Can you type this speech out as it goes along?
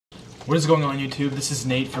What is going on YouTube? This is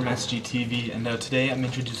Nate from SGTV, and today I'm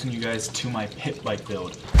introducing you guys to my pit bike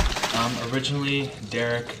build. Originally,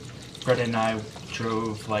 Derek, Fred, and I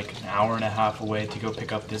drove like an hour and a half away to go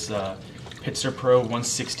pick up this Pitster Pro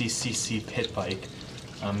 160cc pit bike.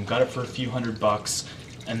 Got it for a few $100,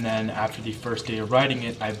 and then after the first day of riding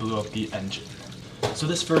it, I blew up the engine. So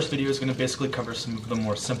this first video is going to basically cover some of the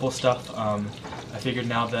more simple stuff. I figured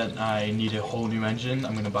now that I need a whole new engine,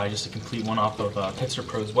 I'm going to buy just a complete one off of Pitster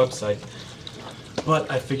Pro's website.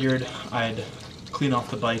 But I figured I'd clean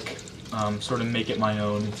off the bike, sort of make it my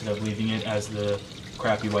own instead of leaving it as the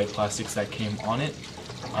crappy white plastics that came on it.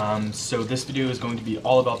 So this video is going to be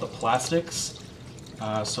all about the plastics.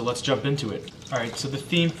 So let's jump into it. Alright, so the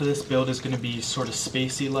theme for this build is going to be sort of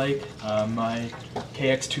spacey-like. My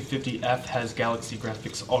KX250F has Galaxy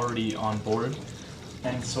graphics already on board,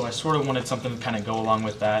 and so I sort of wanted something to kind of go along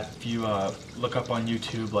with that. If you look up on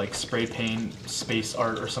YouTube like spray paint, space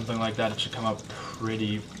art, or something like that, it should come up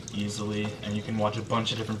pretty easily, and you can watch a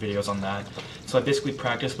bunch of different videos on that. So I basically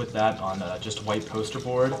practiced with that on just white poster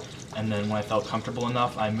board, and then when I felt comfortable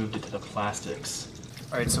enough, I moved it to the plastics.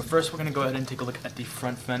 Alright, so first we're going to go ahead and take a look at the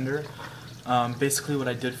front fender. Basically what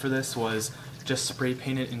I did for this was just spray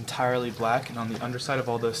paint it entirely black, and on the underside of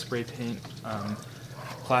all the spray paint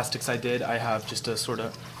plastics I did, I have just a sort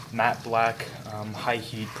of matte black high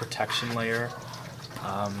heat protection layer.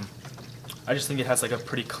 I just think it has like a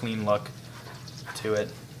pretty clean look to it.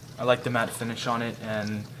 I like the matte finish on it,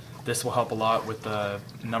 and this will help a lot with the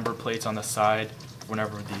number plates on the side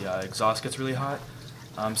whenever the exhaust gets really hot.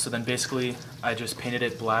 So then basically I just painted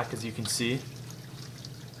it black, as you can see,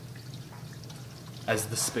 as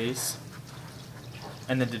the space,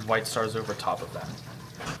 and then did white stars over top of that.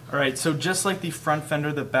 Alright, so just like the front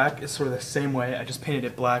fender, the back is sort of the same way. I just painted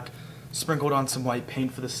it black, sprinkled on some white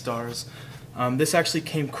paint for the stars. This actually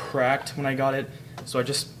came cracked when I got it, so I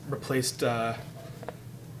just replaced, I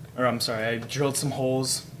drilled some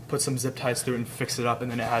holes, put some zip ties through it and fixed it up,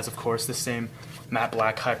 and then it has, of course, the same matte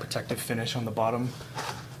black high protective finish on the bottom.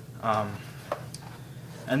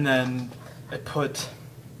 And then I put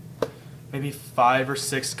maybe 5 or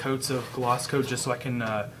 6 coats of gloss coat just so I can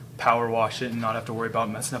power wash it and not have to worry about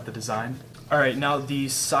messing up the design. Alright, now the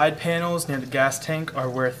side panels near the gas tank are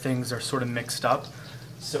where things are sort of mixed up.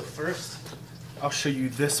 So first, I'll show you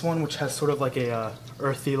this one, which has sort of like a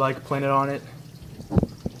earthy-like planet on it.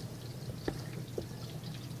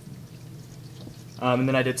 And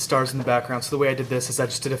then I did stars in the background. So the way I did this is I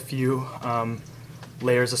just did a few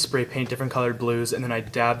layers of spray paint, different colored blues, and then I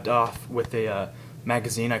dabbed off with a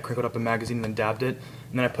magazine. I crinkled up a magazine and then dabbed it,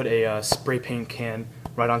 and then I put a spray paint can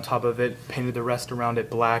right on top of it, painted the rest around it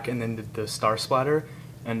black, and then did the star splatter,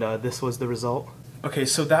 and this was the result. Okay,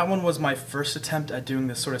 so that one was my first attempt at doing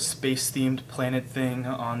this sort of space-themed planet thing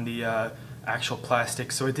on the actual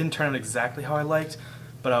plastic, so it didn't turn out exactly how I liked,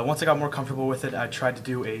 but once I got more comfortable with it, I tried to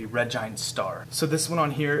do a red giant star. So this one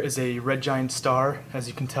on here is a red giant star. As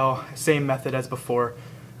you can tell, same method as before,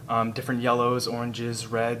 different yellows, oranges,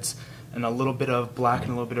 reds, and a little bit of black and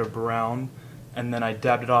a little bit of brown, and then I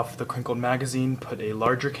dabbed it off the crinkled magazine, put a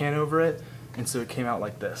larger can over it, and so it came out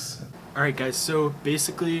like this. Alright guys, so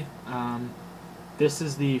basically this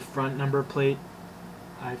is the front number plate.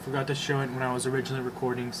 I forgot to show it when I was originally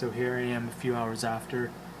recording, so here I am a few hours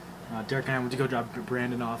after. Derek and I went to go drop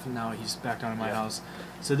Brandon off, and now he's back down at my house.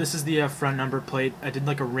 So this is the front number plate. I did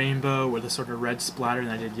like a rainbow with a sort of red splatter, and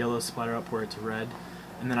I did yellow splatter up where it's red.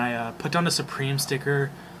 And then I put down a Supreme sticker,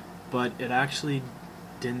 but it actually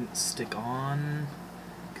didn't stick on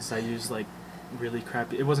because I used like really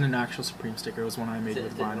crappy. It wasn't an actual Supreme sticker. It was one I made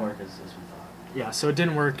with vinyl. Work as we thought. Yeah, so it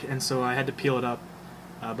didn't work, and so I had to peel it up.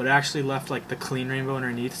 But it actually left like the clean rainbow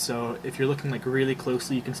underneath. So if you're looking like really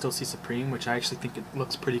closely, you can still see Supreme, which I actually think it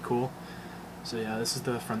looks pretty cool. So yeah, this is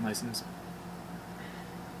the front license.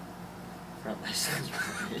 Front license.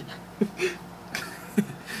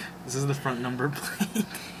 This is the front number plate.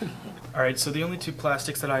 Alright, so the only two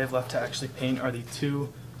plastics that I have left to actually paint are the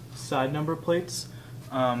two side number plates.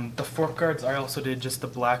 The fork guards, I also did just the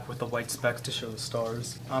black with the white specks to show the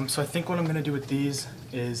stars. So I think what I'm going to do with these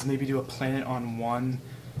is maybe do a planet on one,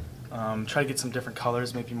 try to get some different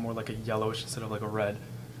colors, maybe more like a yellowish instead of like a red,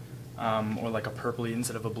 or like a purpley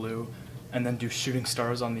instead of a blue, and then do shooting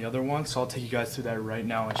stars on the other one. So I'll take you guys through that right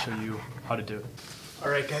now and show you how to do it.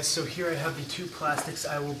 Alright guys, so here I have the two plastics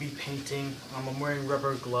I will be painting. I'm wearing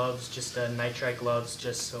rubber gloves, just nitride gloves,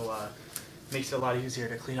 just so it makes it a lot easier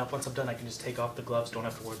to clean up. Once I'm done, I can just take off the gloves, don't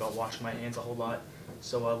have to worry about washing my hands a whole lot.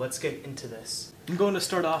 So let's get into this. I'm going to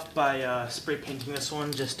start off by spray painting this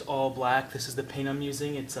one, just all black. This is the paint I'm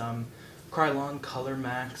using. It's Krylon Color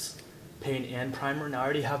Max. paint and primer. Now I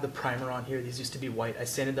already have the primer on here. These used to be white. I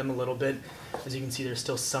sanded them a little bit. As you can see, there's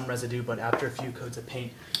still some residue, but after a few coats of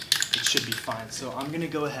paint, it should be fine. So I'm gonna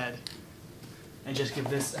go ahead and just give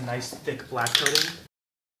this a nice thick black coating.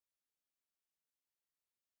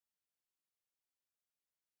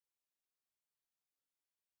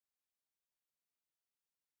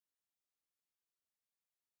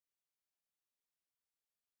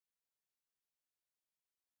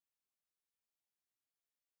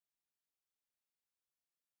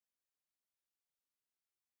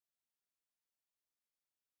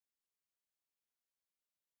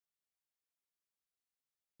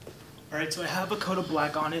 Alright, so I have a coat of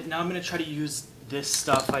black on it. Now I'm going to try to use this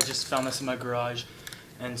stuff. I just found this in my garage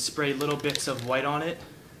and spray little bits of white on it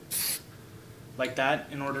like that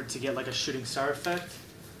in order to get like a shooting star effect.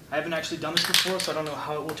 I haven't actually done this before, so I don't know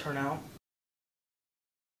how it will turn out.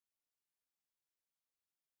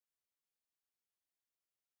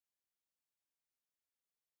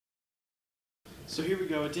 So here we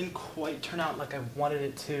go. It didn't quite turn out like I wanted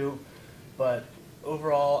it to, but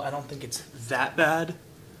overall I don't think it's that bad.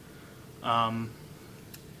 I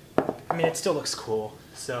mean, it still looks cool,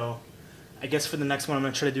 so I guess for the next one I'm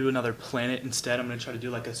going to try to do another planet instead. I'm going to try to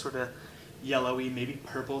do like a sort of yellowy, maybe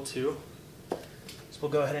purple too. So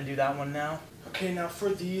we'll go ahead and do that one now. Okay, now for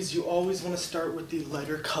these, you always want to start with the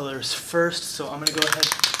lighter colors first, so I'm going to go ahead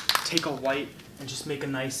and take a white and just make a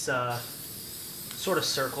nice sort of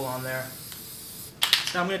circle on there.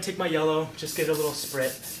 Now I'm going to take my yellow, just get a little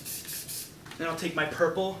sprit. Then I'll take my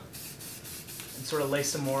purple and sort of lay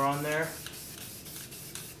some more on there.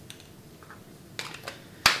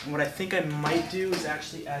 And what I think I might do is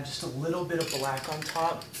actually add just a little bit of black on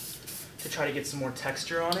top to try to get some more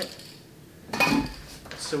texture on it.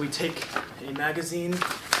 So we take a magazine,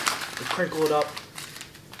 we crinkle it up,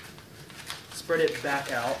 spread it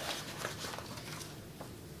back out.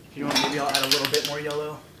 If you want, maybe I'll add a little bit more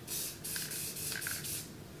yellow.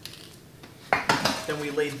 Then we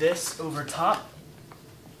lay this over top.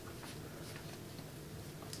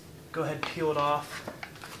 Go ahead, peel it off.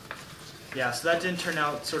 Yeah, so that didn't turn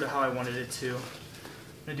out sort of how I wanted it to. I'm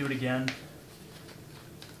gonna do it again.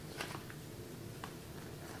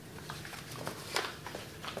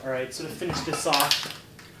 Alright, so to finish this off,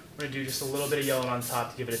 we're gonna do just a little bit of yellow on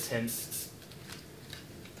top to give it a tint.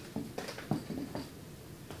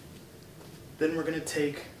 Then we're gonna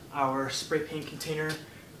take our spray paint container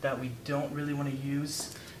that we don't really want to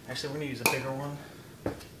use. Actually, we're gonna use a bigger one.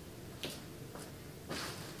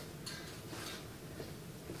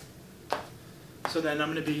 So then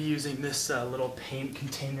I'm going to be using this little paint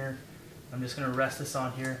container. I'm just going to rest this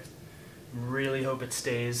on here. Really hope it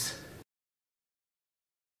stays.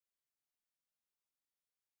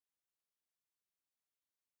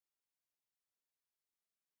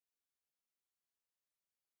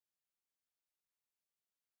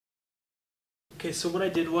 Okay, so what I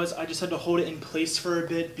did was I just had to hold it in place for a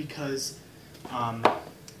bit because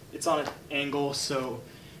it's on an angle, so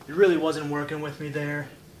it really wasn't working with me there.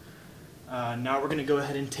 Now we're going to go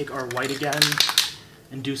ahead and take our white again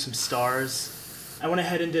and do some stars. I went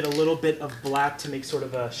ahead and did a little bit of black to make sort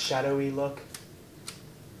of a shadowy look.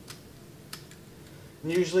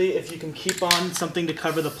 And usually if you can keep on something to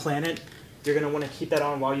cover the planet, you're going to want to keep that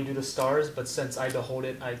on while you do the stars, but since I had to hold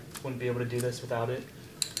it, I wouldn't be able to do this without it.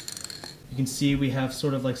 You can see we have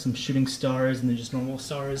sort of like some shooting stars and then just normal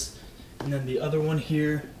stars. And then the other one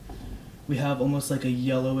here, we have almost like a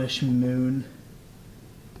yellowish moon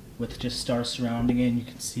with just stars surrounding it, and you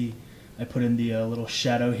can see I put in the little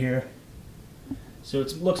shadow here. So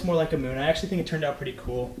it looks more like a moon. I actually think it turned out pretty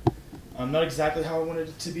cool. Not exactly how I wanted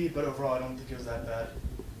it to be, but overall I don't think it was that bad.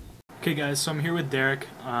 Okay guys, so I'm here with Derek.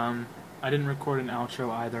 I didn't record an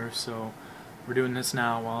outro either, so we're doing this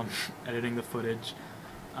now while I'm editing the footage.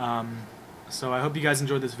 So I hope you guys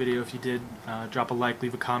enjoyed this video. If you did, drop a like,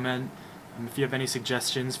 leave a comment. If you have any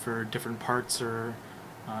suggestions for different parts or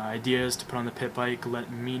ideas to put on the pit bike, let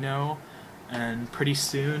me know, and pretty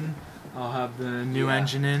soon I'll have the new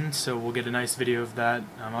engine in, so we'll get a nice video of that.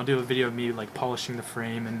 I'll do a video of me like polishing the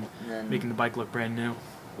frame and making the bike look brand new.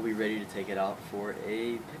 We'll be ready to take it out for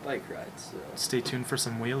a pit bike ride, so stay tuned for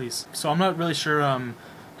some wheelies. So I'm not really sure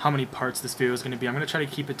how many parts this video is going to be. I'm going to try to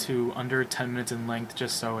keep it to under 10 minutes in length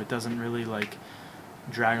just so it doesn't really like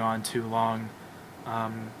drag on too long.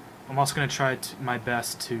 I'm also going to try my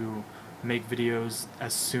best to make videos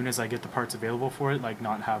as soon as I get the parts available for it, like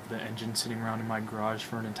not have the engine sitting around in my garage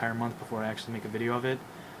for an entire month before I actually make a video of it.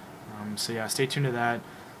 So yeah, stay tuned to that.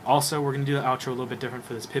 Also, we're going to do the outro a little bit different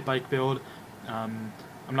for this pit bike build. I'm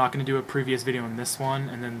not going to do a previous video in this one,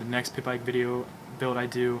 and then the next pit bike video build I'll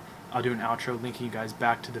do an outro linking you guys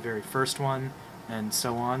back to the very first one, and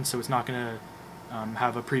so on. So it's not going to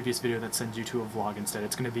have a previous video that sends you to a vlog instead.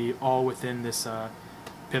 It's going to be all within this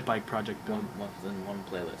pit bike project build. Within one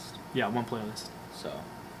playlist. Yeah, one playlist. So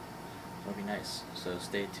that'll be nice. So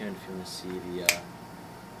stay tuned if you want to see the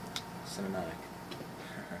cinematic.